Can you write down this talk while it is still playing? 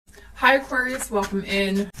Hi Aquarius, welcome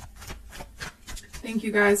in. Thank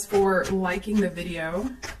you guys for liking the video.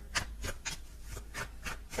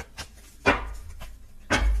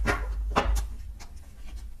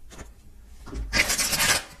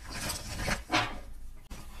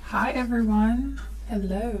 Hi everyone.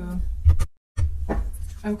 Hello.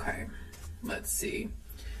 Okay, let's see.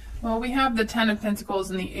 Well, we have the Ten of Pentacles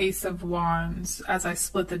and the Ace of Wands as I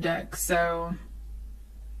split the deck, so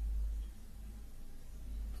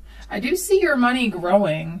I do see your money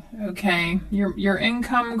growing, okay? Your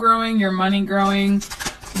income growing, your money growing,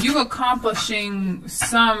 you accomplishing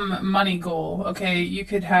some money goal, okay? You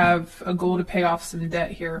could have a goal to pay off some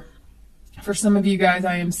debt here. For some of you guys,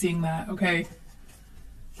 I am seeing that, okay?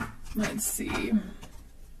 Let's see.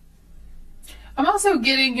 I'm also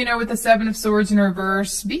getting, you know, with the Seven of Swords in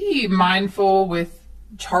reverse, be mindful with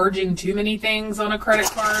charging too many things on a credit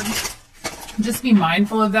card. Just be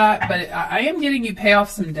mindful of that, but I am getting you pay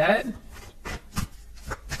off some debt.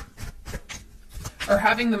 Or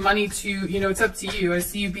having the money to, you know, it's up to you. I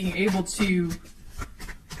see you being able to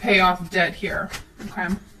pay off debt here. Okay.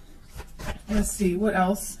 Let's see, what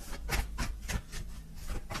else?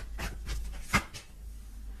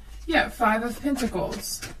 Yeah, Five of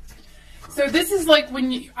Pentacles. So this is like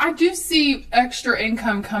when you, I do see extra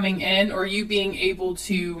income coming in, or you being able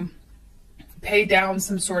to pay down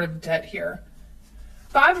some sort of debt here.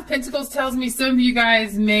 Five of Pentacles tells me some of you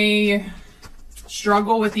guys may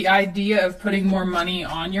struggle with the idea of putting more money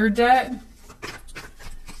on your debt,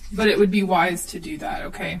 but it would be wise to do that,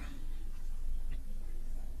 okay?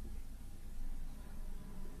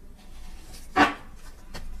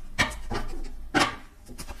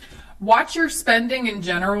 Watch your spending in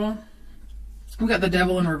general. We got the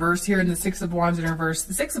Devil in reverse here and the Six of Wands in reverse.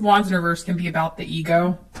 The Six of Wands in reverse can be about the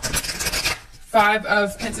ego. Five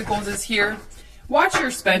of Pentacles is here. Watch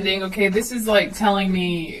your spending, okay? This is like telling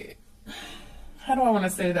me, how do I want to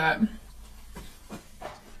say that?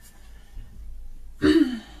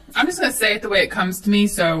 I'm just going to say it the way it comes to me,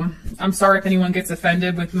 so I'm sorry if anyone gets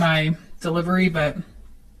offended with my delivery, but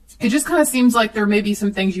it just kind of seems like there may be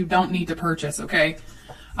some things you don't need to purchase, okay?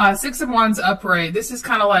 Six of Wands upright. This is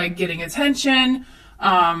kind of like getting attention,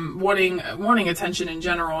 wanting attention in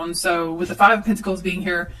general. And so with the Five of Pentacles being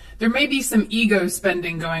here, there may be some ego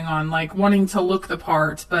spending going on, like wanting to look the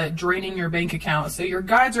part, but draining your bank account. So your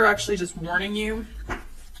guides are actually just warning you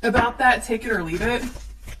about that. Take it or leave it.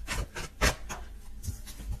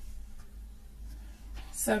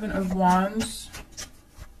 Seven of Wands.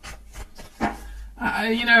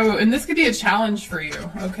 You know, and this could be a challenge for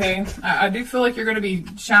you, okay? I do feel like you're going to be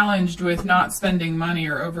challenged with not spending money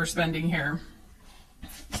or overspending here.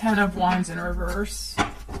 Ten of Wands in reverse.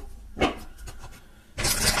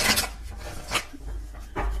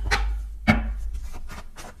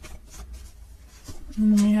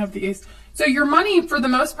 And then we have the Ace. So your money, for the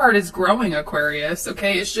most part, is growing, Aquarius,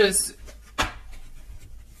 okay? It's just,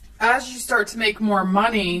 as you start to make more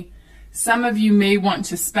money, some of you may want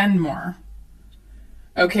to spend more.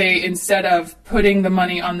 Okay, instead of putting the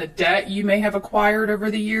money on the debt you may have acquired over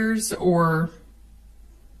the years or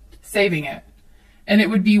saving it. And it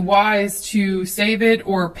would be wise to save it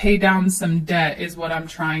or pay down some debt is what I'm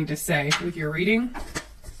trying to say with your reading.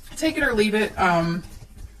 Take it or leave it.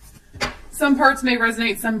 Some parts may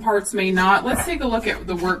resonate, some parts may not. Let's take a look at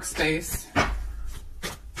the workspace.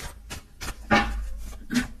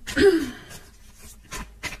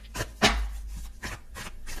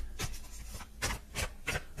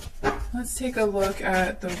 Let's take a look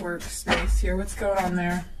at the workspace here. What's going on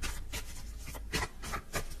there?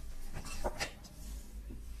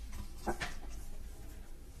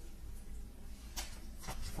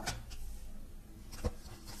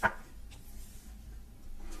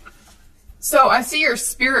 So I see your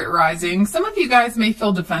spirit rising. Some of you guys may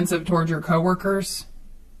feel defensive towards your coworkers.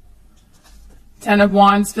 Ten of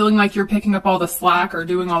Wands, feeling like you're picking up all the slack or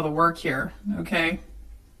doing all the work here, okay?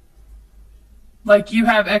 Like you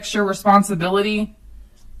have extra responsibility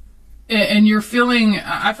and you're feeling,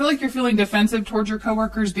 I feel like you're feeling defensive towards your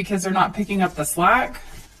coworkers because they're not picking up the slack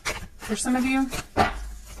for some of you.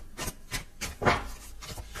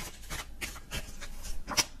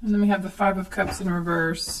 And then we have the Five of Cups in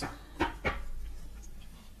reverse.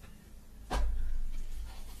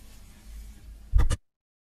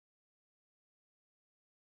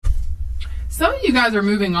 Some of you guys are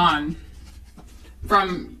moving on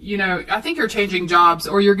from, you know, I think you're changing jobs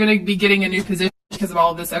or you're going to be getting a new position because of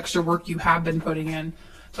all of this extra work you have been putting in.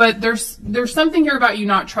 But there's something here about you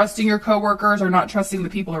not trusting your coworkers or not trusting the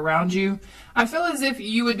people around you. I feel as if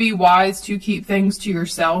you would be wise to keep things to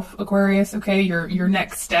yourself, Aquarius, okay? Your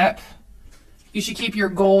next step You should keep your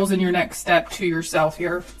goals and your next step to yourself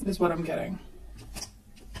here, is what I'm getting.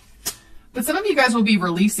 But some of you guys will be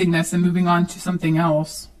releasing this and moving on to something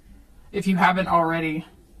else, if you haven't already.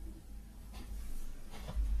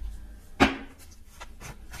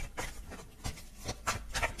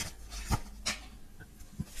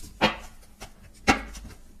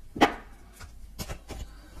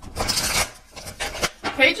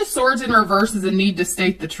 Page of Swords in reverse is a need to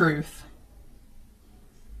state the truth.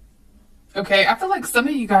 Okay, I feel like some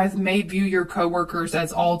of you guys may view your coworkers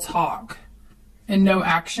as all talk and no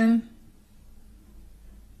action.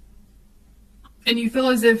 And you feel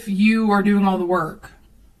as if you are doing all the work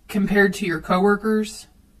compared to your coworkers.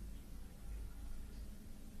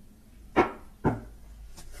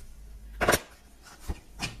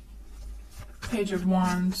 Page of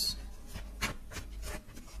Wands.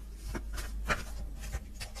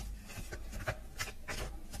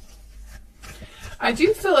 I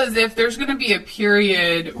do feel as if there's going to be a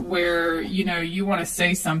period where, you know, you want to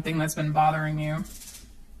say something that's been bothering you.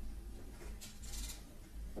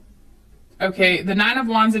 Okay, the Nine of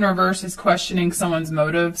Wands in reverse is questioning someone's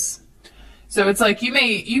motives. So it's like you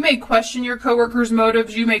may question your coworkers'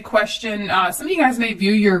 motives. You may question, some of you guys may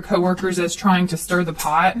view your coworkers as trying to stir the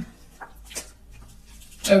pot.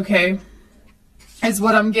 Okay. Is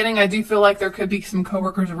what I'm getting. I do feel like there could be some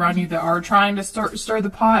coworkers around you that are trying to stir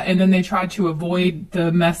the pot, and then they try to avoid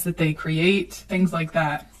the mess that they create, things like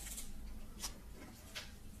that.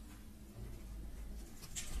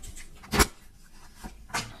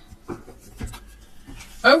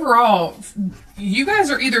 Overall, you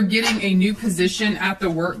guys are either getting a new position at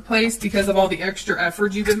the workplace because of all the extra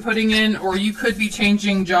effort you've been putting in, or you could be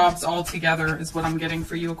changing jobs altogether, is what I'm getting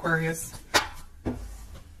for you, Aquarius.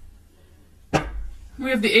 We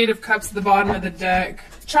have the Eight of Cups at the bottom of the deck.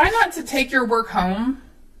 Try not to take your work home.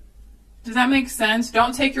 Does that make sense?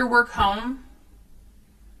 Don't take your work home.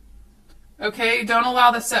 Okay? Don't allow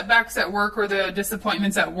the setbacks at work or the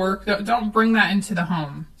disappointments at work. Don't bring that into the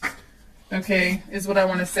home. Okay? Is what I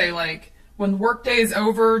want to say. Like, when work day is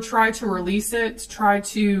over, try to release it. Try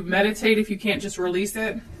to meditate if you can't just release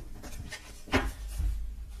it.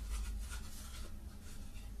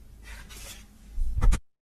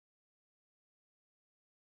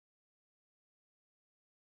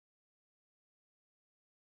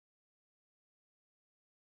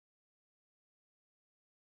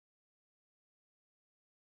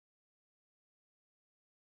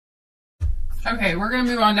 Okay, we're going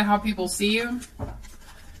to move on to how people see you.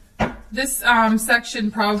 This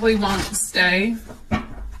section probably won't stay. I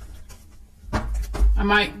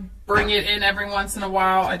might bring it in every once in a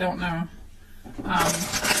while. I don't know.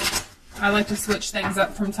 I like to switch things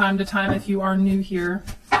up from time to time if you are new here.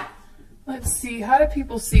 Let's see. How do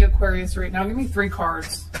people see Aquarius right now? Give me 3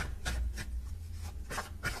 cards.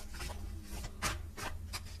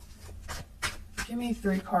 Give me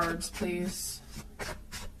 3 cards, please.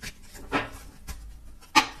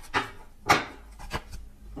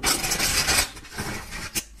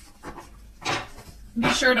 Be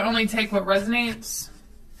sure to only take what resonates.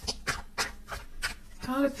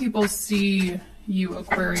 How do people see you,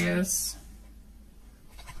 Aquarius?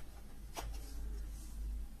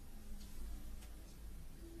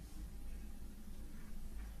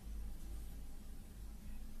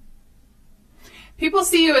 People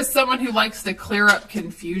see you as someone who likes to clear up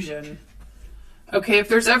confusion. Okay, if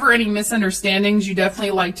there's ever any misunderstandings, you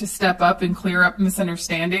definitely like to step up and clear up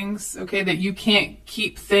misunderstandings. Okay, that you can't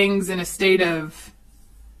keep things in a state of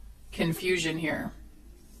confusion here.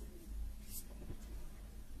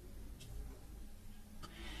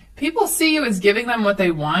 People see you as giving them what they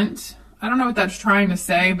want. I don't know what that's trying to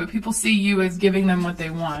say, but people see you as giving them what they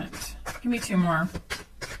want. Give me 2 more.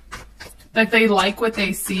 Like they like what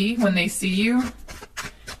they see when they see you.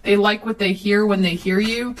 They like what they hear when they hear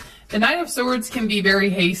you. The Knight of Swords can be very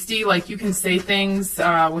hasty, like you can say things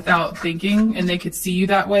without thinking, and they could see you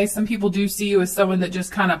that way. Some people do see you as someone that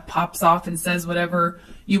just kind of pops off and says whatever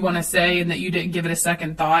you want to say and that you didn't give it a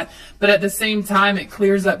second thought. But at the same time, it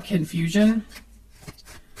clears up confusion.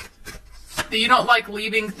 You don't like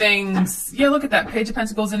leaving things... Yeah, look at that. Page of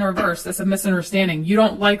Pentacles in reverse. That's a misunderstanding. You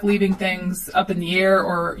don't like leaving things up in the air,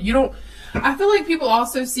 or you don't... I feel like people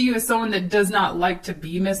also see you as someone that does not like to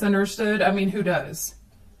be misunderstood. I mean, who does?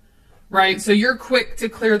 Right? So you're quick to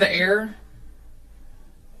clear the air.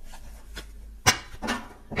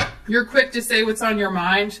 You're quick to say what's on your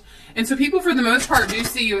mind. And so people, for the most part, do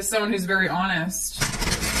see you as someone who's very honest.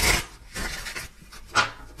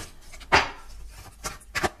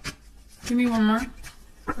 Give me 1 more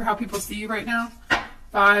for how people see you right now.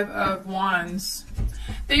 5 of Wands.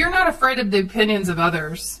 That you're not afraid of the opinions of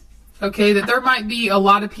others. Okay, that there might be a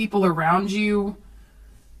lot of people around you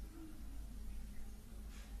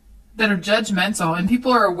that are judgmental, and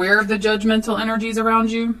people are aware of the judgmental energies around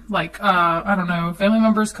you, like I don't know, family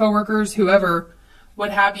members, coworkers, whoever, what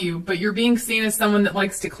have you. But you're being seen as someone that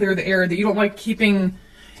likes to clear the air, that you don't like keeping.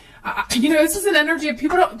 You know, this is an energy of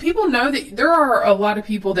people know that there are a lot of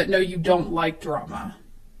people that know you don't like drama.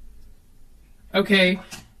 Okay,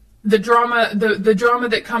 the drama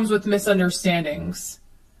that comes with misunderstandings.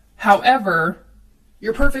 However,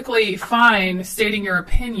 you're perfectly fine stating your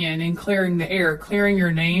opinion and clearing the air, clearing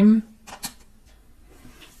your name.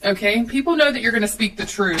 Okay? People know that you're going to speak the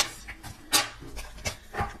truth.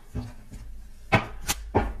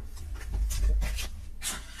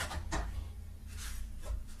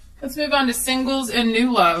 Let's move on to singles and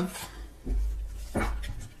new love. I'm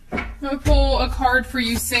going to pull a card for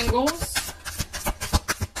you singles.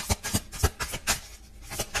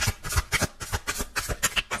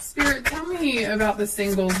 Spirit, tell me about the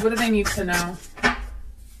singles. What do they need to know?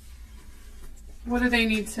 What do they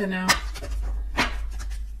need to know?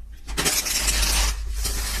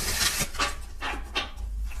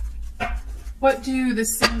 What do the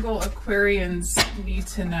single Aquarians need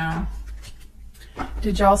to know?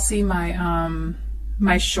 Did y'all see my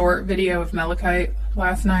my short video of Malachite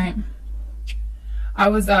last night? I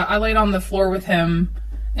laid on the floor with him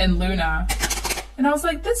and Luna, and I was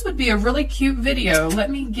like, this would be a really cute video.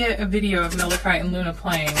 Let me get a video of Malachite and Luna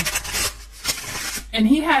playing. And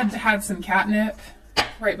he had some catnip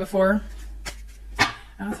right before.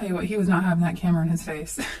 I'll tell you what, he was not having that camera in his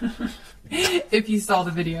face. If you saw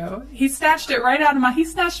the video, he snatched it right out of he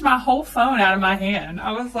snatched my whole phone out of my hand.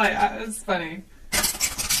 I was like, it was funny.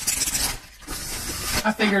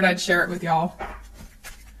 I figured I'd share it with y'all.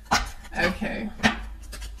 Okay.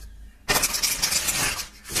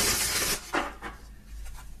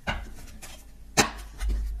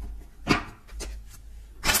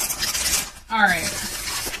 All right.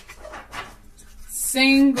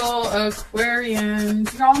 Single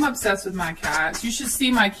Aquarians. Y'all, I'm obsessed with my cats. You should see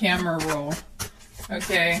my camera roll.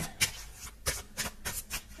 Okay.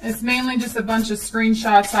 It's mainly just a bunch of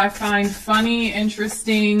screenshots I find funny,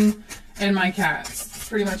 interesting, and my cats. That's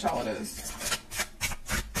pretty much all it is.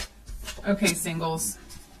 Okay, singles.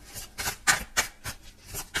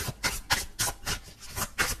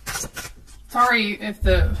 Sorry if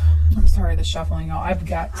I'm sorry the shuffling, y'all. I've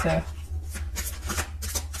got to.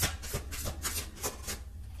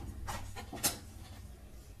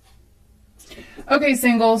 Okay,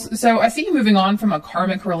 singles, so I see you moving on from a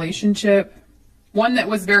karmic relationship, one that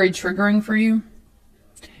was very triggering for you.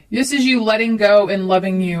 This is you letting go and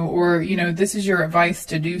loving you, or, you know, this is your advice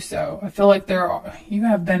to do so. I feel like you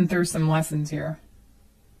have been through some lessons here.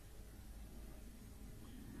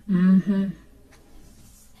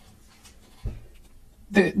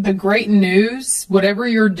 The great news, whatever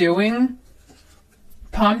you're doing,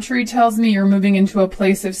 Palm Tree tells me you're moving into a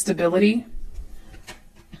place of stability.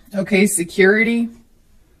 Okay, security.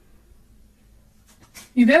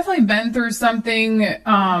 You've definitely been through something.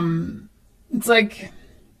 It's like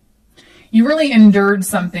you really endured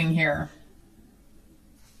something here,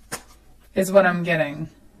 is what I'm getting.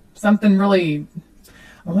 Something really,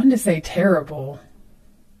 I wanted to say terrible.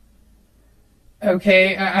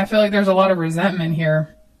 Okay, I feel like there's a lot of resentment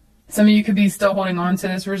here. Some of you could be still holding on to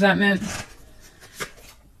this resentment.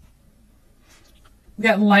 We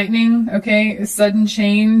got lightning, okay, a sudden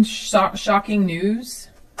change, shocking news.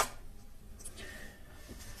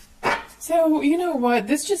 So, you know what,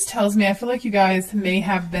 this just tells me, I feel like you guys may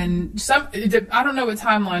have been, I don't know what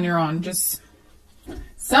timeline you're on, just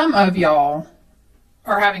some of y'all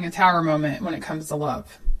are having a tower moment when it comes to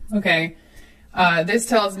love, okay? This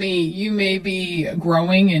tells me you may be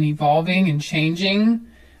growing and evolving and changing.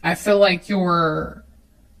 I feel like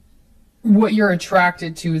what you're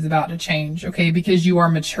attracted to is about to change, okay? Because you are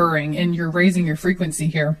maturing and you're raising your frequency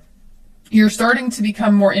here. You're starting to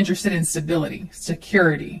become more interested in stability,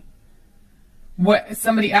 security.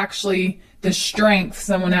 The strength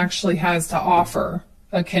someone actually has to offer,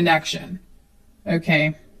 a connection,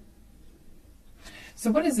 okay?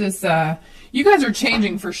 So what is this? You guys are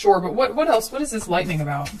changing for sure, but what else? What is this lightning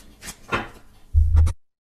about?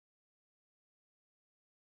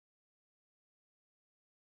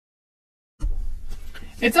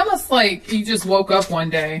 It's almost like you just woke up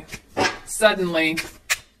one day suddenly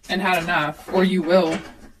and had enough, or you will.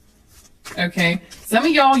 Okay. Some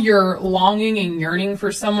of y'all, your longing and yearning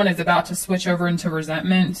for someone is about to switch over into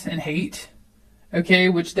resentment and hate. Okay.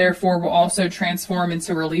 Which therefore will also transform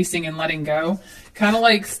into releasing and letting go. Kind of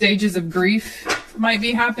like stages of grief might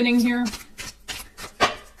be happening here.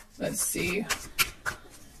 Let's see.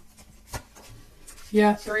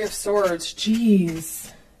 Yeah, Three of Swords.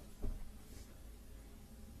 Jeez.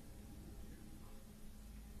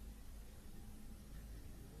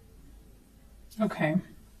 Okay.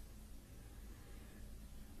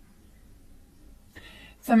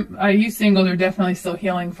 Some you singles are definitely still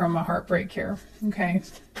healing from a heartbreak here. Okay.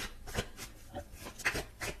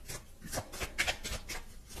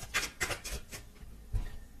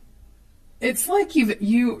 It's like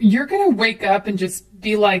you're gonna wake up and just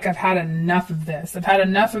be like, I've had enough of this. I've had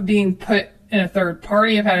enough of being put in a third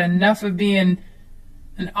party. I've had enough of being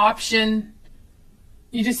an option.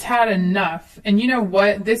 You just had enough. And you know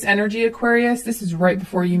what? This energy, Aquarius, this is right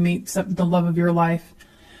before you meet the love of your life.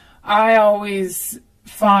 I always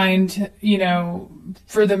find, you know,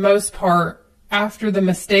 for the most part, after the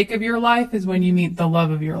mistake of your life is when you meet the love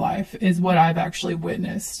of your life, is what I've actually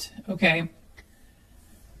witnessed. Okay.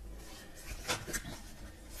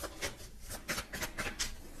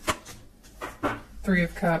 Three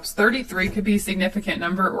of Cups. 33 could be a significant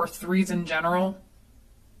number, or threes in general.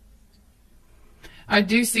 I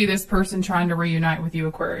do see this person trying to reunite with you,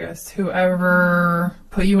 Aquarius. Whoever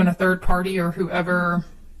put you in a third party, or whoever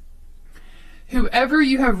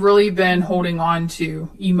you have really been holding on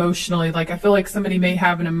to emotionally. Like, I feel like somebody may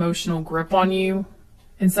have an emotional grip on you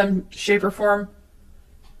in some shape or form.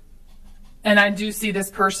 And I do see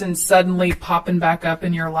this person suddenly popping back up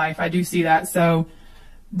in your life. I do see that. So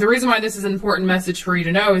the reason why this is an important message for you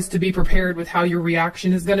to know is to be prepared with how your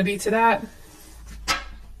reaction is going to be to that.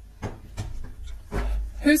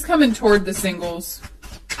 Who's coming toward the singles?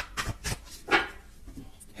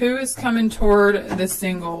 Who is coming toward the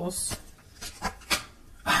singles?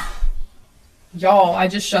 Y'all, I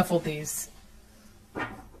just shuffled these.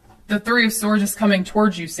 The Three of Swords is coming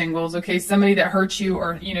towards you, singles. Okay, somebody that hurt you,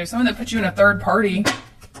 or, you know, someone that put you in a third party.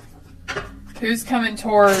 Who's coming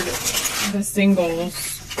toward the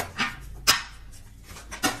singles?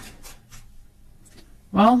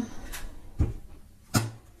 Well,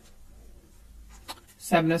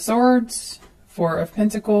 Seven of Swords, Four of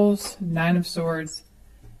Pentacles, Nine of Swords,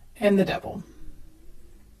 and the Devil.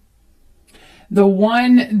 The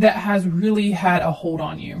one that has really had a hold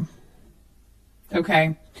on you.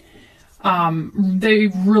 Okay. They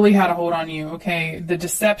really had a hold on you. Okay. The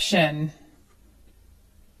deception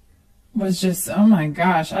was just, oh my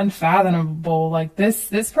gosh, unfathomable. Like,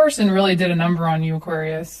 this person really did a number on you,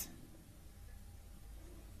 Aquarius.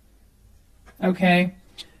 Okay.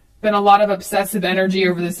 Been a lot of obsessive energy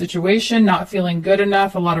over the situation, not feeling good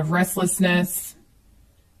enough, a lot of restlessness.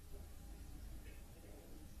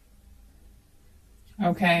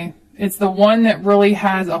 Okay. It's the one that really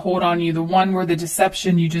has a hold on you. The one where the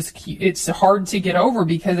deception, it's hard to get over,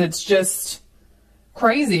 because it's just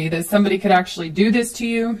crazy that somebody could actually do this to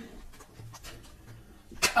you.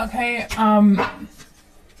 Okay.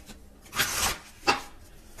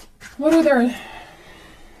 What are their,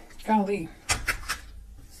 golly.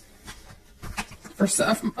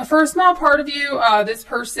 For a small part of you, this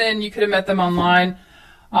person, you could have met them online.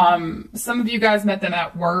 Some of you guys met them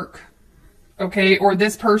at work. Okay, or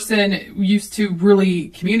this person used to really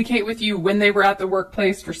communicate with you when they were at the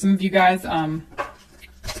workplace, for some of you guys.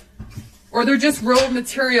 Or they're just real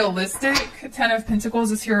materialistic. Ten of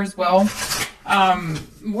Pentacles is here as well.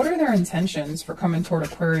 What are their intentions for coming toward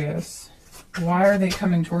Aquarius? Why are they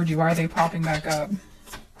coming toward you? Why are they popping back up?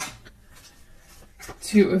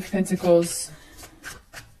 Two of Pentacles.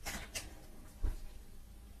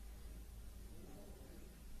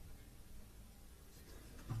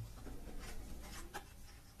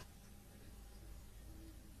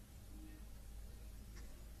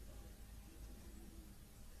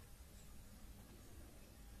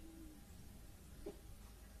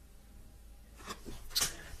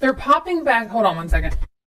 They're popping back. Hold on one second.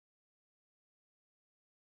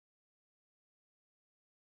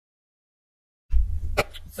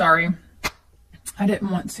 Sorry. I didn't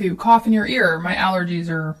want to cough in your ear. My allergies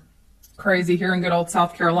are crazy here in good old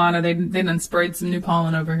South Carolina. They done sprayed some new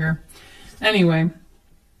pollen over here. Anyway.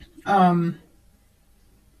 The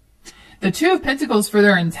Two of Pentacles for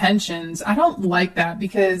their intentions. I don't like that,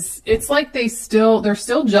 because it's like they're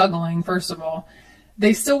still juggling, first of all.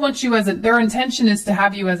 They still want you their intention is to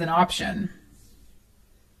have you as an option.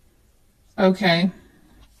 Okay.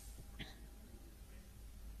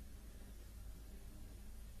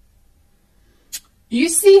 You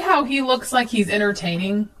see how he looks like he's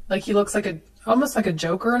entertaining? Like, he looks like almost like a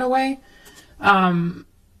Joker in a way.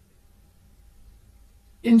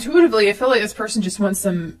 Intuitively, I feel like this person just wants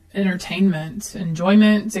some entertainment,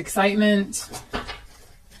 enjoyment, excitement.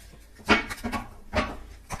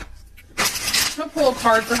 I'm going to pull a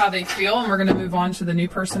card for how they feel, and we're going to move on to the new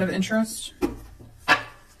person of interest.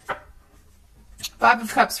 Five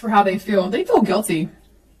of Cups for how they feel. They feel guilty.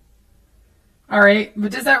 All right,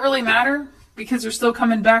 but does that really matter? Because they're still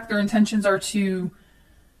coming back. Their intentions are to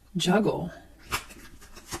juggle.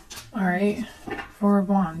 All right, Four of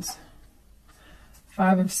Wands.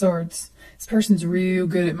 Five of Swords. This person's real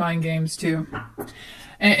good at mind games too.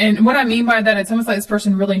 And what I mean by that, it's almost like this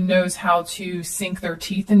person really knows how to sink their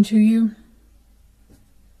teeth into you.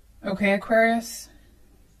 Okay, Aquarius?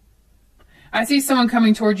 I see someone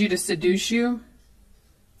coming towards you to seduce you.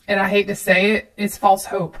 And I hate to say it, it's false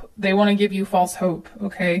hope. They want to give you false hope,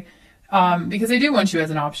 okay? Because they do want you as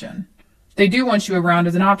an option. They do want you around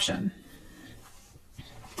as an option.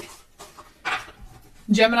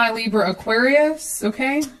 Gemini, Libra, Aquarius,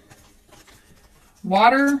 okay?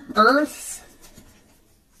 Water, Earth,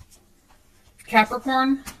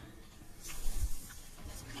 Capricorn.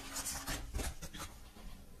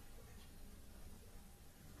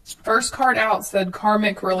 First card out said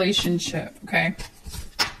karmic relationship, okay?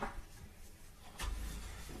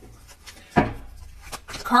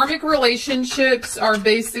 Karmic relationships are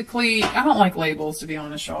basically, I don't like labels to be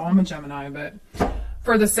honest, y'all. I'm a Gemini, but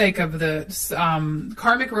for the sake of this,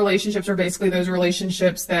 karmic relationships are basically those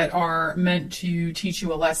relationships that are meant to teach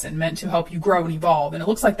you a lesson, meant to help you grow and evolve. And it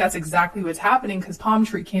looks like that's exactly what's happening because Palm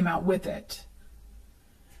Tree came out with it.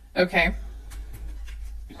 Okay.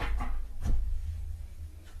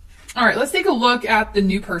 All right, let's take a look at the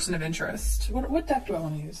new person of interest. What deck do I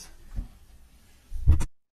want to use?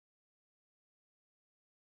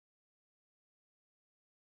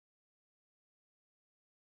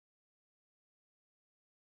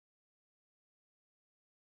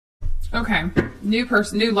 Okay, new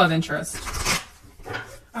person, new love interest.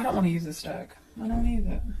 I don't want to use this deck. I don't need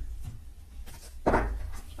it.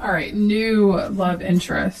 All right, new love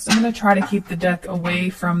interest. I'm going to try to keep the deck away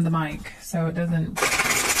from the mic so it doesn't,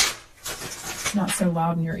 not so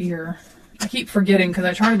loud in your ear. I keep forgetting because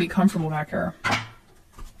I try to be comfortable back here.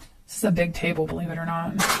 This is a big table, believe it or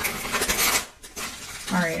not.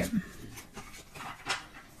 All right.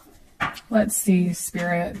 Let's see,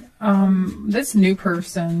 Spirit. This new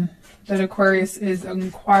person that Aquarius is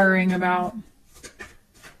inquiring about.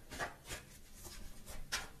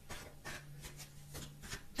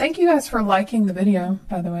 Thank you guys for liking the video,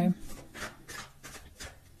 by the way.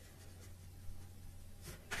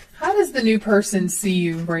 How does the new person see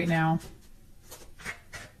you right now?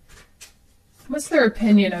 What's their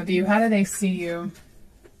opinion of you? How do they see you?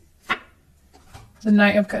 The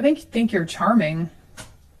Knight of Cups. I think you're charming.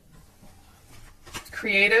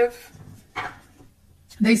 Creative.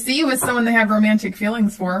 They see you as someone they have romantic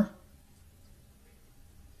feelings for.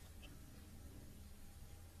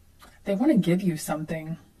 They want to give you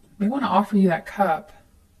something. They want to offer you that cup.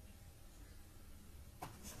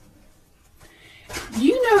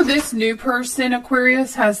 You know this new person,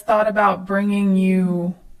 Aquarius, has thought about bringing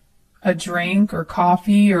you a drink or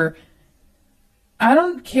coffee, or I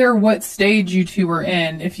don't care what stage you two are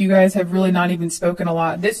in. If you guys have really not even spoken a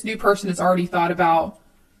lot, this new person has already thought about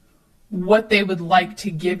what they would like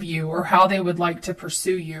to give you or how they would like to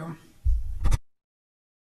pursue you.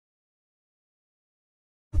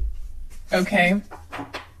 Okay.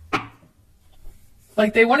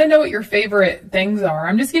 Like they want to know what your favorite things are.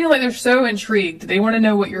 I'm just getting like they're so intrigued. They want to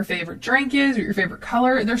know what your favorite drink is, what your favorite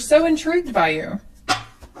color. They're so intrigued by you,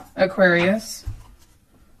 Aquarius.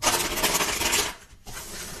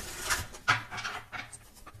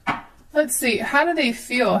 Let's see. How do they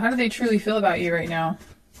feel? How do they truly feel about you right now?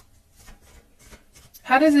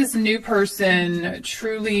 How does this new person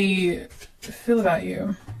truly feel about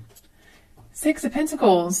you? Six of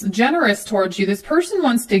Pentacles, generous towards you. This person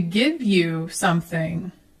wants to give you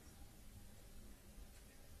something.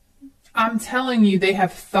 I'm telling you, they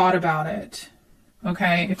have thought about it.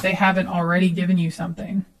 Okay, if they haven't already given you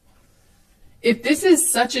something. If this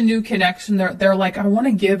is such a new connection, they're like, I want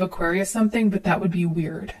to give Aquarius something, but that would be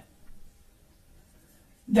weird.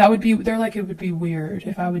 That would be, they're like, it would be weird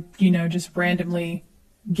if I would, you know, just randomly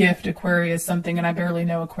gift Aquarius something and I barely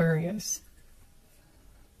know Aquarius.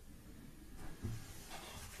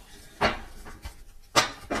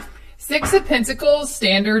 Six of Pentacles,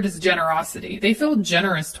 standard is generosity. They feel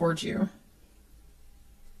generous towards you.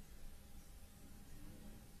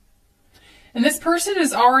 And this person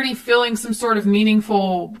is already feeling some sort of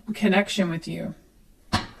meaningful connection with you,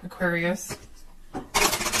 Aquarius.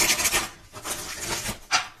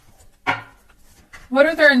 What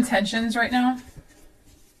are their intentions right now?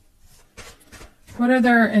 What are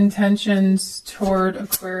their intentions toward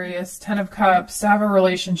Aquarius? Ten of Cups, to have a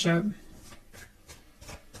relationship.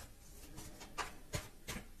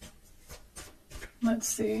 Let's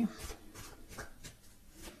see.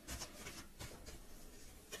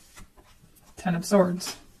 Ten of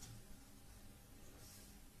Swords.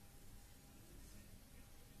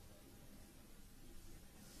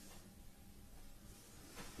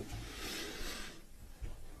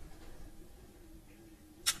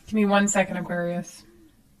 Give me 1 second, Aquarius.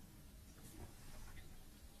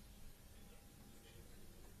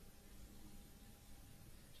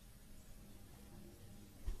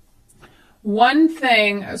 One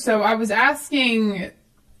thing, so I was asking,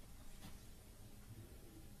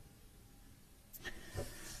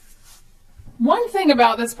 one thing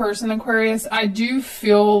about this person, Aquarius, I do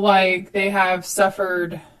feel like they have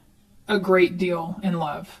suffered a great deal in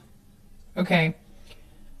love. Okay.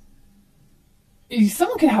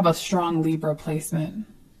 Someone can have a strong Libra placement.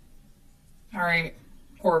 All right.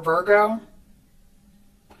 Or Virgo.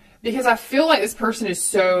 Because I feel like this person is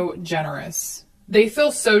so generous. They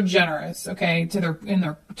feel so generous, okay, to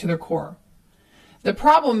their core. The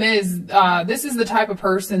problem is, this is the type of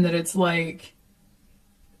person that it's like,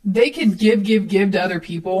 they could give to other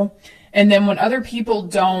people. And then when other people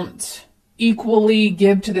don't equally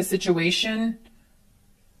give to the situation,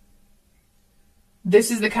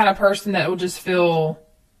 this is the kind of person that will just feel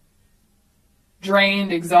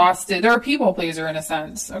drained, exhausted. They're a people pleaser in a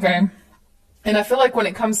sense, okay? And I feel like when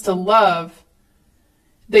it comes to love,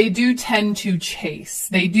 they do tend to chase.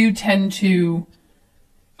 They do tend to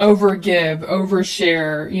overgive,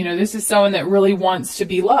 overshare. You know, this is someone that really wants to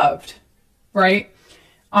be loved, right?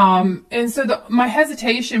 And so my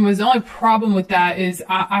hesitation was, the only problem with that is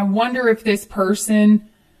I wonder if this person,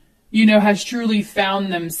 you know, has truly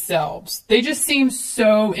found themselves. They just seem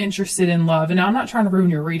so interested in love. And I'm not trying to ruin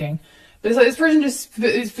your reading, but it's like this person just,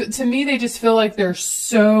 to me, they just feel like they're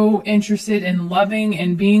so interested in loving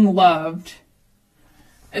and being loved.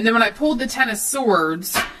 And then when I pulled the Ten of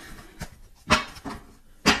Swords,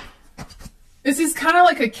 this is kind of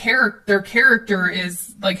like a character. Their character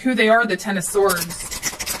is like who they are, the Ten of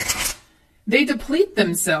Swords. They deplete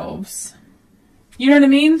themselves. You know what I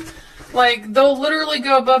mean? Like, they'll literally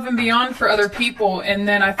go above and beyond for other people, and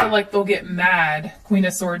then I feel like they'll get mad. Queen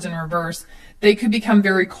of Swords in reverse. They could become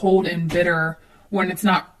very cold and bitter when it's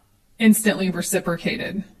not instantly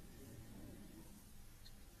reciprocated.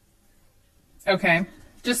 Okay.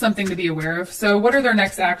 Just something to be aware of. So what are their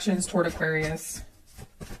next actions toward Aquarius?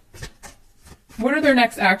 What are their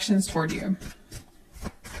next actions toward you?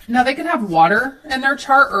 Now, they could have water in their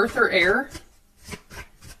chart, earth or air.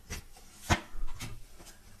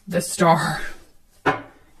 The Star.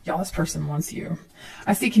 Y'all, this person wants you.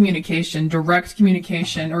 I see communication, direct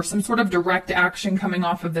communication, or some sort of direct action coming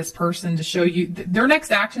off of this person to show you. Their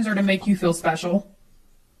next actions are to make you feel special.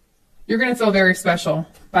 You're going to feel very special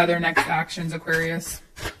by their next actions, Aquarius.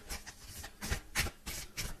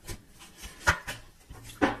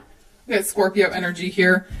 We got Scorpio energy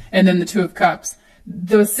here, and then the Two of Cups.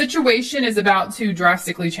 The situation is about to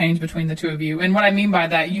drastically change between the two of you. And what I mean by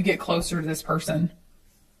that, you get closer to this person.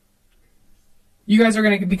 You guys are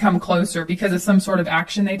going to become closer because of some sort of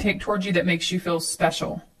action they take towards you that makes you feel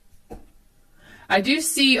special. I do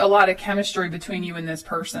see a lot of chemistry between you and this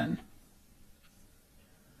person.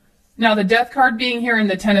 Now, the Death card being here in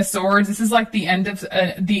the Ten of Swords, this is like the end of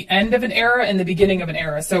an era and the beginning of an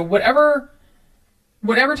era. So whatever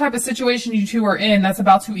type of situation you two are in, that's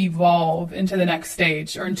about to evolve into the next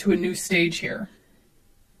stage or into a new stage here.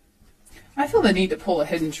 I feel the need to pull a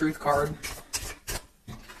Hidden Truth card.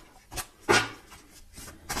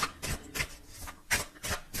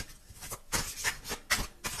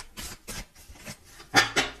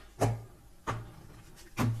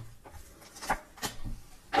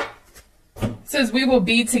 It says, we will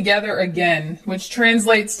be together again, which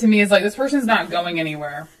translates to me as like, this person's not going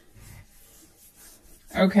anywhere.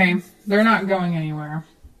 Okay, they're not going anywhere.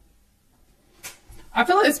 I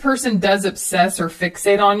feel like this person does obsess or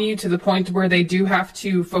fixate on you to the point where they do have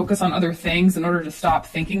to focus on other things in order to stop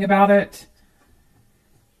thinking about it.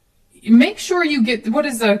 Make sure you get, what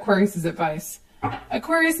is Aquarius's advice?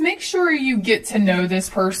 Aquarius, make sure you get to know this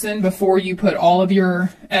person before you put all of your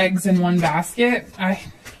eggs in one basket. I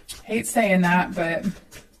hate saying that, but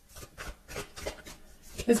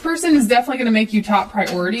this person is definitely going to make you top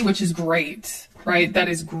priority, which is great, right? That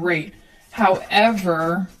is great.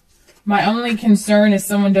 However, my only concern is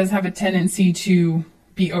someone does have a tendency to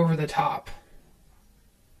be over the top.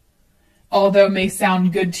 Although it may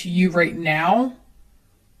sound good to you right now,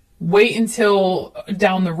 wait until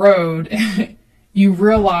down the road you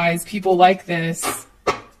realize people like this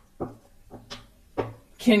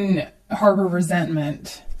can harbor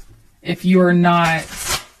resentment if you are not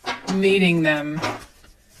meeting them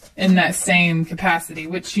in that same capacity,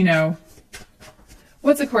 which, you know,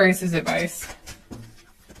 what's Aquarius's advice?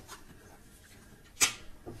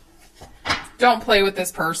 Don't play with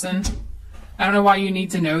this person. I don't know why you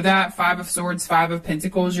need to know that. Five of Swords, Five of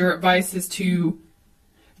Pentacles. Your advice is to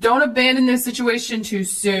don't abandon this situation too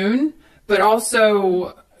soon, but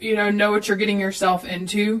also, you know what you're getting yourself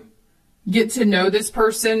into. Get to know this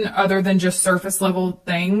person other than just surface level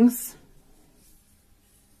things.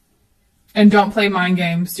 And don't play mind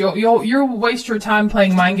games. You'll waste your time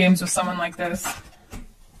playing mind games with someone like this.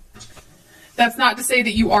 That's not to say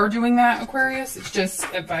that you are doing that, Aquarius. It's just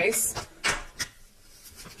advice.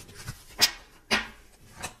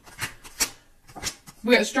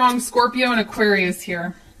 We got strong Scorpio and Aquarius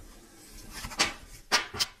here.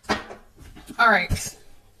 All right.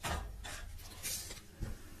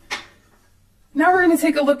 Now we're going to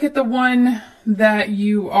take a look at the one that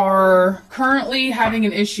you are currently having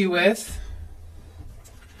an issue with.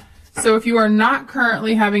 So if you are not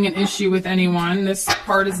currently having an issue with anyone, this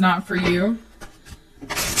part is not for you.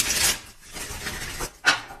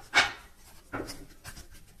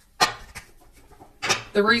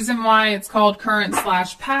 The reason why it's called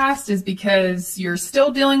current/past is because you're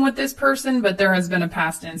still dealing with this person, but there has been a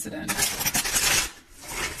past incident.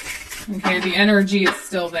 Okay, the energy is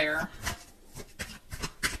still there.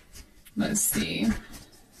 Let's see.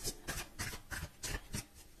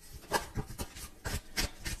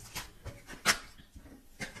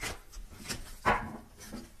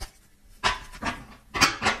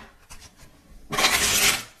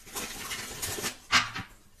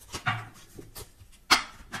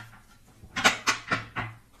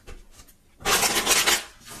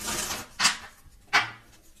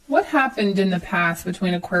 What happened in the past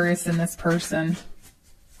between Aquarius and this person?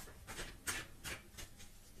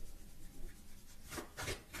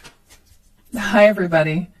 Hi,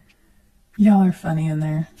 everybody. Y'all are funny in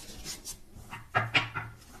there.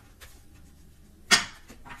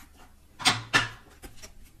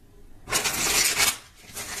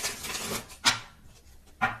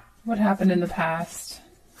 What happened in the past?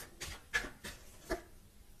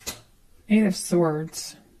 Eight of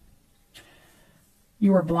Swords.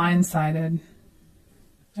 You were blindsided.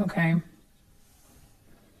 Okay.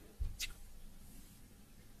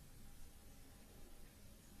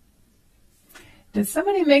 Did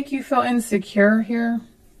somebody make you feel insecure here?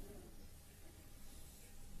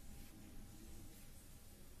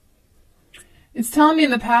 It's telling me in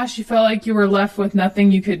the past you felt like you were left with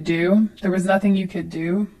nothing you could do. There was nothing you could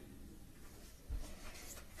do.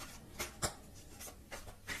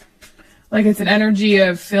 Like it's an energy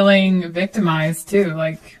of feeling victimized too.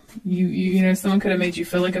 Like you know, someone could have made you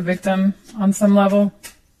feel like a victim on some level.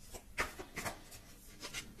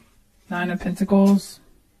 Nine of Pentacles.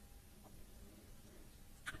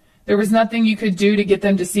 There was nothing you could do to get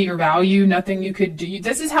them to see your value. Nothing you could do.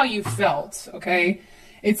 This is how you felt, okay?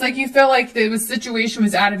 It's like you felt like the situation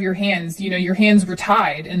was out of your hands. You know, your hands were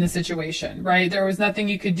tied in the situation, right? There was nothing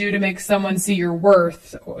you could do to make someone see your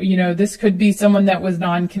worth. You know, this could be someone that was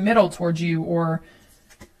non-committal towards you or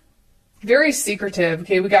very secretive.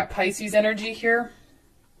 Okay, we got Pisces energy here.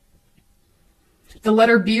 The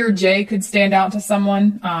letter B or J could stand out to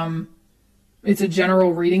someone. It's a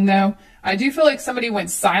general reading, though. I do feel like somebody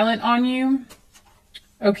went silent on you.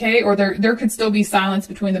 Okay, or there could still be silence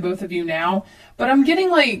between the both of you now. But I'm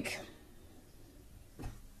getting like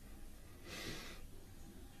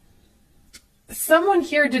someone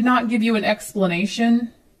here did not give you an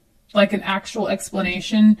explanation, like an actual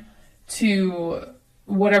explanation to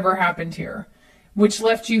whatever happened here, which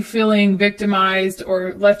left you feeling victimized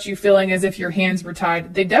or left you feeling as if your hands were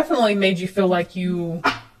tied. They definitely made you feel like you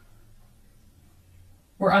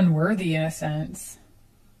were unworthy in a sense.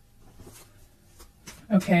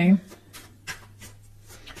 Okay.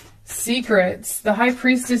 Secrets. The High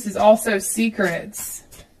Priestess is also secrets.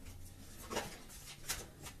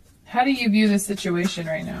 How do you view this situation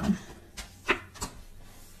right now? I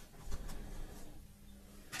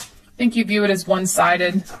think you view it as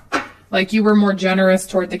one-sided. Like you were more generous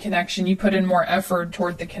toward the connection. You put in more effort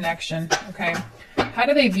toward the connection. Okay. How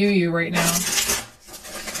do they view you right now?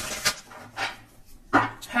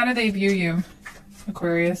 How do they view you,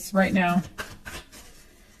 Aquarius, right now?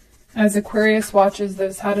 As Aquarius watches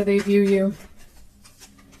this, how do they view you?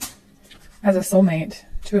 As a soulmate.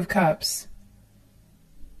 Two of Cups.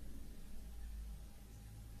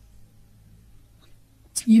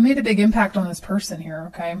 You made a big impact on this person here,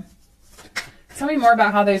 okay? Tell me more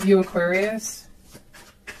about how they view Aquarius.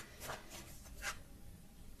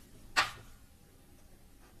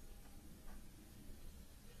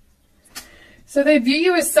 So they view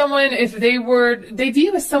you as someone, they view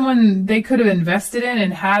you as someone they could have invested in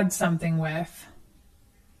and had something with.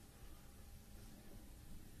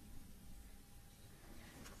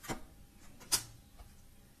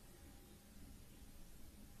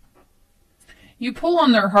 You pull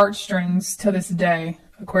on their heartstrings to this day,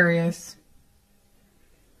 Aquarius.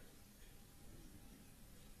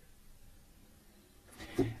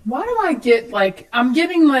 Why do I get, like, I'm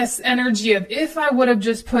getting less energy of if I would have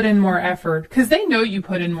just put in more effort? Because they know you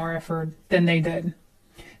put in more effort than they did.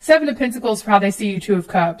 Seven of Pentacles for how they see you. Two of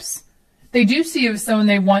Cups. They do see you as someone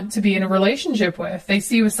they want to be in a relationship with. They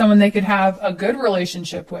see you as someone they could have a good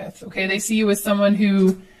relationship with. Okay, they see you as someone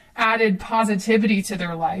who added positivity to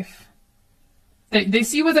their life. They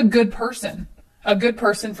see you as a good person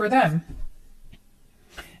for them.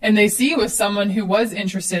 And they see you as someone who was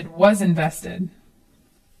interested, was invested.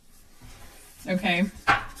 Okay.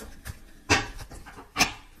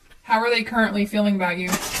 How are they currently feeling about you?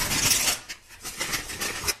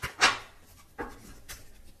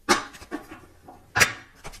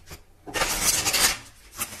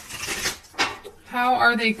 How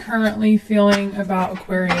are they currently feeling about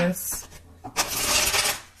Aquarius?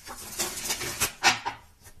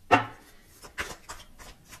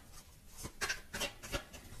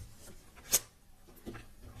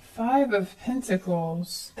 Five of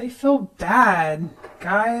Pentacles. They feel bad,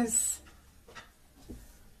 guys.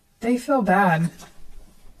 They feel bad.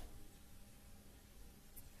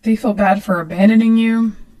 They feel bad for abandoning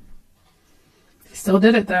you. They still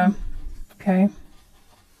did it though. Okay.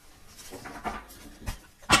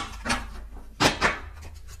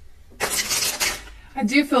 I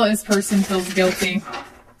do feel this person feels guilty.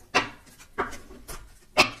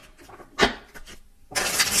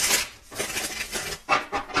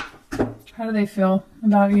 How do they feel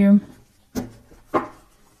about you?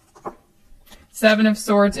 Seven of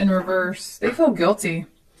Swords in reverse. They feel guilty.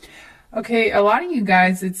 Okay, a lot of you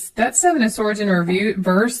guys, it's that Seven of Swords in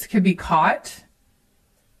reverse could be caught.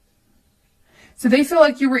 So they feel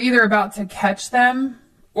like you were either about to catch them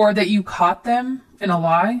or that you caught them in a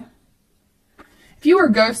lie. If you were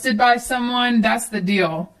ghosted by someone, that's the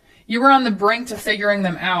deal. You were on the brink to figuring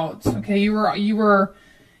them out. Okay, you were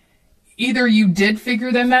either you did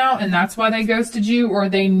figure them out and that's why they ghosted you, or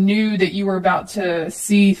they knew that you were about to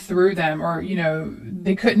see through them, or you know,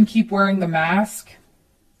 they couldn't keep wearing the mask.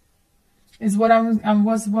 Is what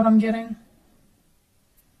I'm getting.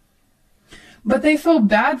 But they feel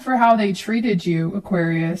bad for how they treated you,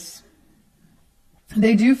 Aquarius.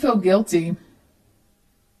 They do feel guilty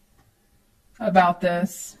about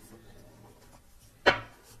this.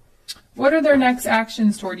 What are their next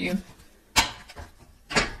actions toward you?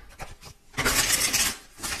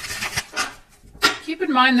 Keep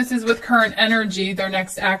in mind this is with current energy, their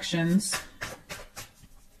next actions.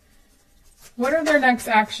 What are their next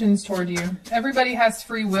actions toward you? Everybody has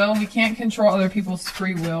free will. We can't control other people's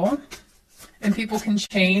free will. And people can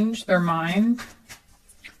change their mind.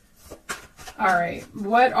 All right.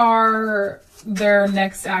 What are their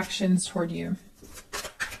next actions toward you?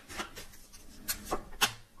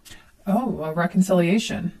 Oh, a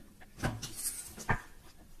reconciliation.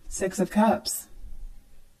 Six of Cups.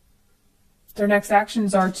 Their next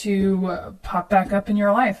actions are to pop back up in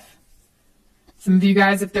your life. Some of you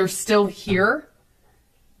guys, if they're still here,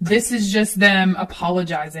 this is just them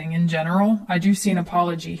apologizing in general. I do see an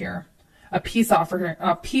apology here. A peace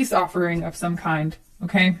offering of some kind.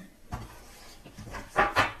 Okay.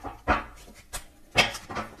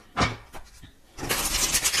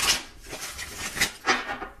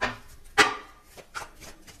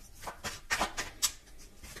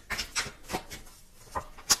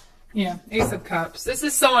 Yeah, Ace of Cups. This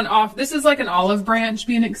is someone off. This is like an olive branch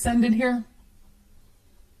being extended here.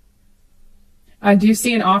 I do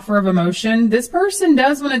see an offer of emotion. This person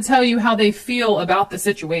does want to tell you how they feel about the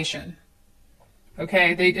situation.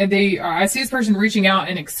 Okay, I see this person reaching out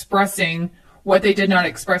and expressing what they did not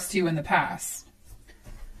express to you in the past.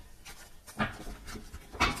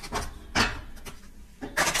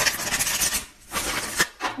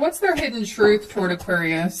 What's their hidden truth toward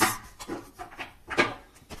Aquarius?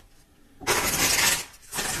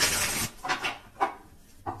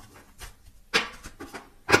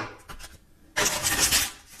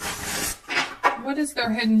 What is their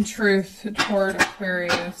hidden truth toward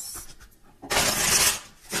Aquarius?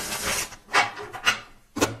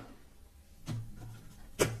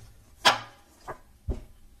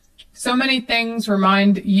 So many things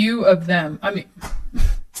remind you of them. I mean,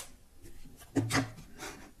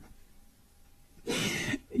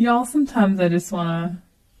 y'all, sometimes I just want to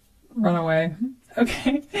run away.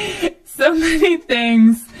 Okay. So many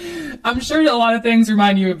things. I'm sure a lot of things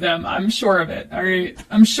remind you of them. I'm sure of it. All right.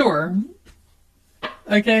 I'm sure.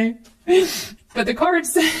 Okay. But the card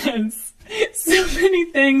says, so many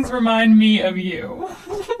things remind me of you.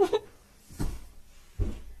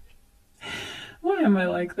 Why am I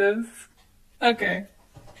like this? Okay.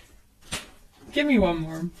 Give me one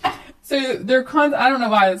more. So they're I don't know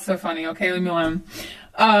why it's so funny. Okay, leave me alone.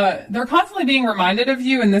 They're constantly being reminded of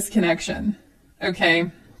you in this connection.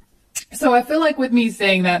 Okay. So I feel like with me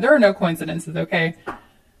saying that, there are no coincidences. Okay.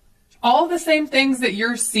 All the same things that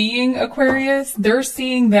you're seeing, Aquarius, they're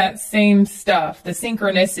seeing that same stuff, the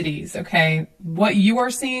synchronicities. Okay. What you are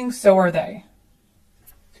seeing, so are they.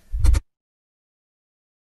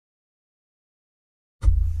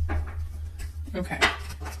 Okay.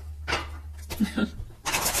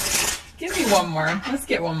 Give me one more. Let's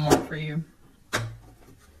get one more for you.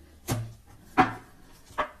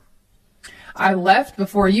 I left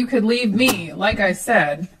before you could leave me. Like I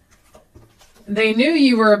said, they knew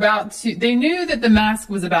you were about to, they knew that the mask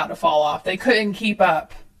was about to fall off. They couldn't keep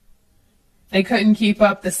up. They couldn't keep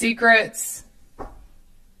up the secrets.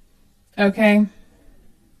 Okay.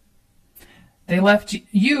 They left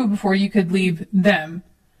you before you could leave them.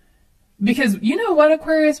 Because you know what,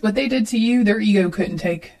 Aquarius? What they did to you, their ego couldn't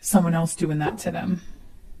take someone else doing that to them.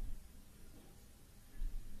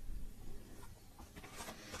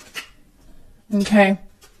 Okay.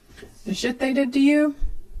 The shit they did to you,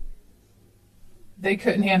 they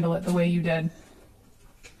couldn't handle it the way you did.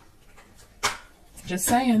 Just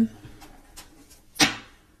saying.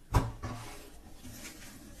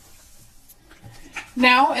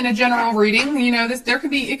 Now, in a general reading, you know, it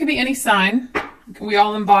could be any sign. We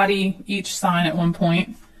all embody each sign at one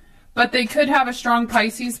point. But they could have a strong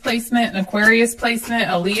Pisces placement, an Aquarius placement,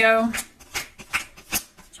 a Leo.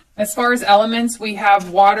 As far as elements, we have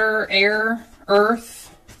water, air,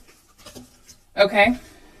 earth. Okay.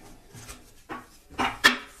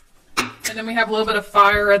 And then we have a little bit of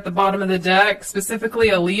fire at the bottom of the deck, specifically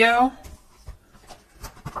a Leo.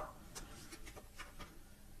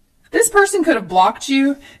 This person could have blocked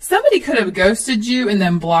you. Somebody could have ghosted you and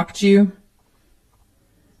then blocked you.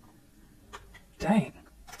 Dang.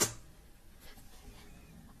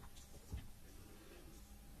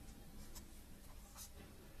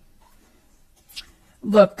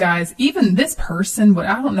 Look, guys, even this person,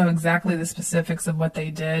 I don't know exactly the specifics of what they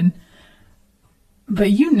did, but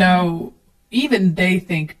you know, even they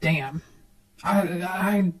think, damn,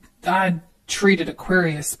 I treated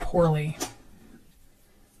Aquarius poorly.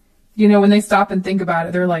 You know, when they stop and think about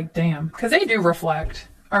it, they're like, damn, because they do reflect.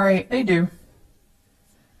 All right, they do.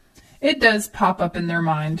 It does pop up in their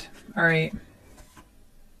mind. All right.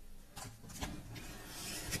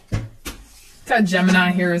 Got Gemini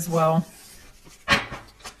here as well.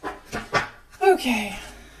 Okay.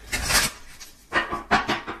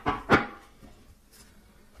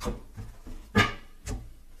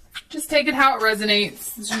 Just take it how it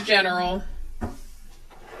resonates. It's general.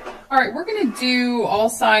 All right, we're going to do all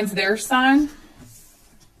signs, their sign.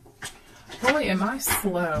 Boy, am I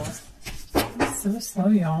slow. I'm so slow,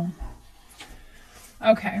 y'all.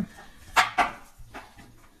 Okay.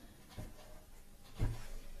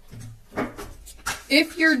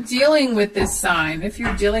 If you're dealing with this sign, if you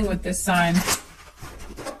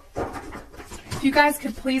guys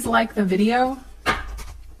could please like the video,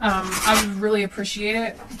 I would really appreciate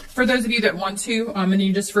it. For those of you that want to, and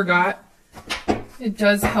you just forgot, it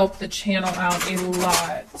does help the channel out a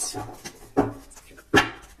lot.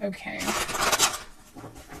 Okay.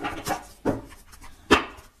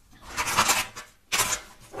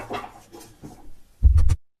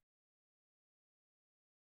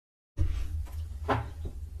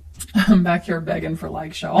 I'm back here begging for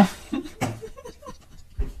likes, y'all.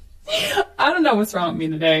 I don't know what's wrong with me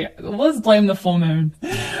today. Let's blame the full moon.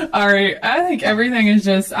 All right. I think everything is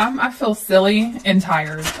just, I feel silly and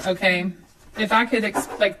tired. Okay. If I could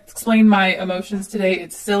explain my emotions today,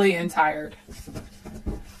 it's silly and tired.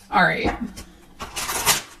 All right.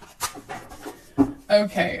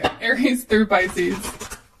 Okay. Aries through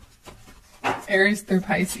Pisces. Aries through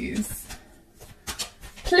Pisces.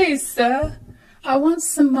 Please, sir. I want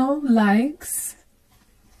some more likes.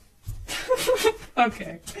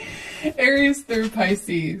 Okay. Aries through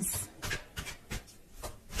Pisces.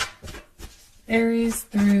 Aries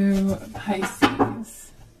through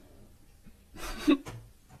Pisces.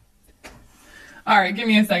 All right, give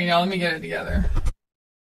me a second, y'all. Let me get it together.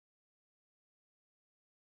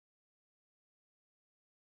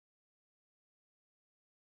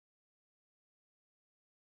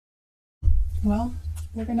 Well,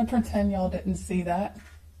 we're going to pretend y'all didn't see that.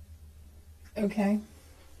 Okay.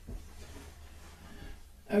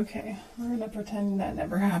 Okay, we're going to pretend that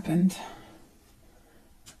never happened.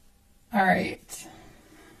 All right.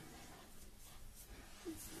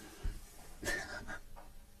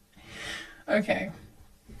 Okay.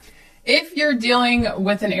 If you're dealing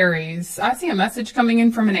with an Aries, I see a message coming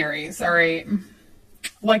in from an Aries. All right.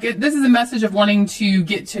 Like this is a message of wanting to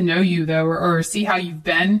get to know you though, or see how you've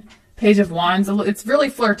been. Page of Wands. It's really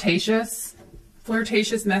flirtatious.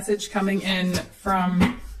 Flirtatious message coming in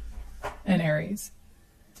from an Aries.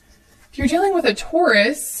 If you're dealing with a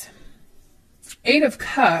Taurus, 8 of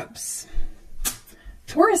Cups.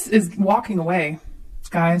 Taurus is walking away,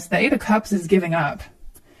 guys. The 8 of Cups is giving up.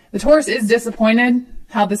 The Taurus is disappointed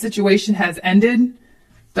how the situation has ended,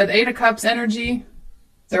 but the 8 of Cups energy,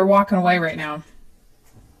 they're walking away right now.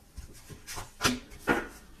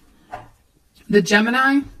 The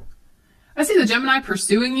Gemini, I see the Gemini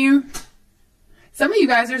pursuing you. Some of you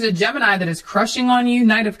guys, there's a Gemini that is crushing on you,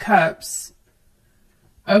 Knight of Cups.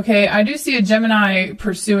 Okay, I do see a Gemini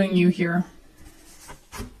pursuing you here.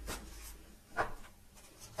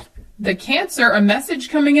 The Cancer, a message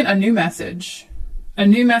coming in, a new message. A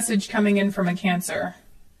new message coming in from a Cancer.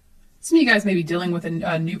 Some of you guys may be dealing with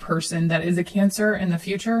a new person that is a Cancer in the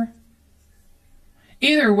future.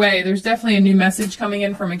 Either way, there's definitely a new message coming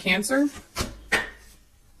in from a Cancer.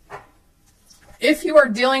 If you are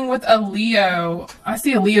dealing with a Leo, I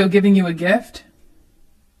see a Leo giving you a gift.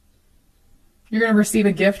 You're going to receive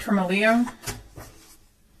a gift from a Leo.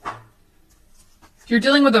 If you're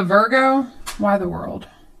dealing with a Virgo, why the world?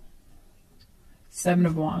 7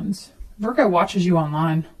 of Wands. Virgo watches you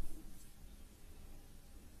online.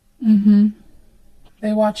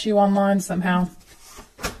 They watch you online somehow.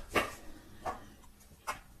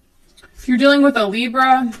 If you're dealing with a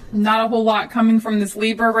Libra, not a whole lot coming from this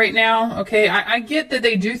Libra right now. Okay, I get that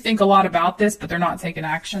they do think a lot about this, but they're not taking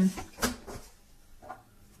action.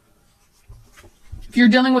 If you're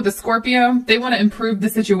dealing with a Scorpio, they want to improve the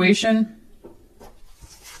situation.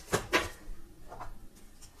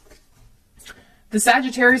 The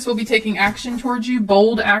Sagittarius will be taking action towards you,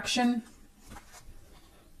 bold action.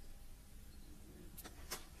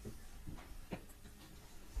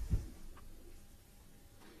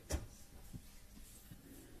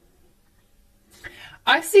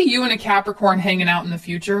 I see you and a Capricorn hanging out in the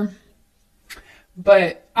future,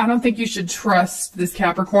 but I don't think you should trust this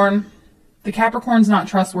Capricorn. The Capricorn's not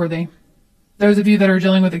trustworthy. Those of you that are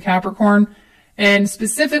dealing with a Capricorn, and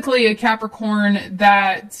specifically a Capricorn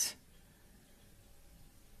that...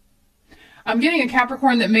 I'm getting a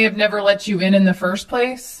Capricorn that may have never let you in the first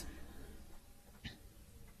place.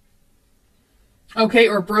 Okay,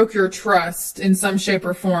 or broke your trust in some shape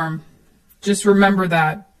or form. Just remember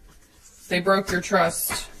that. They broke your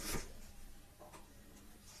trust.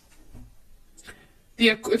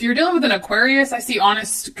 If you're dealing with an Aquarius, I see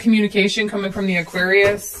honest communication coming from the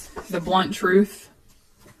Aquarius. The blunt truth.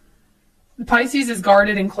 The Pisces is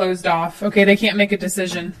guarded and closed off. Okay, they can't make a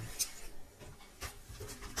decision.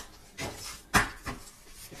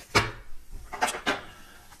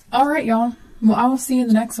 All right, y'all. Well, I will see you in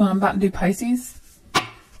the next one. I'm about to do Pisces.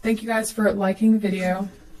 Thank you guys for liking the video.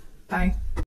 Bye.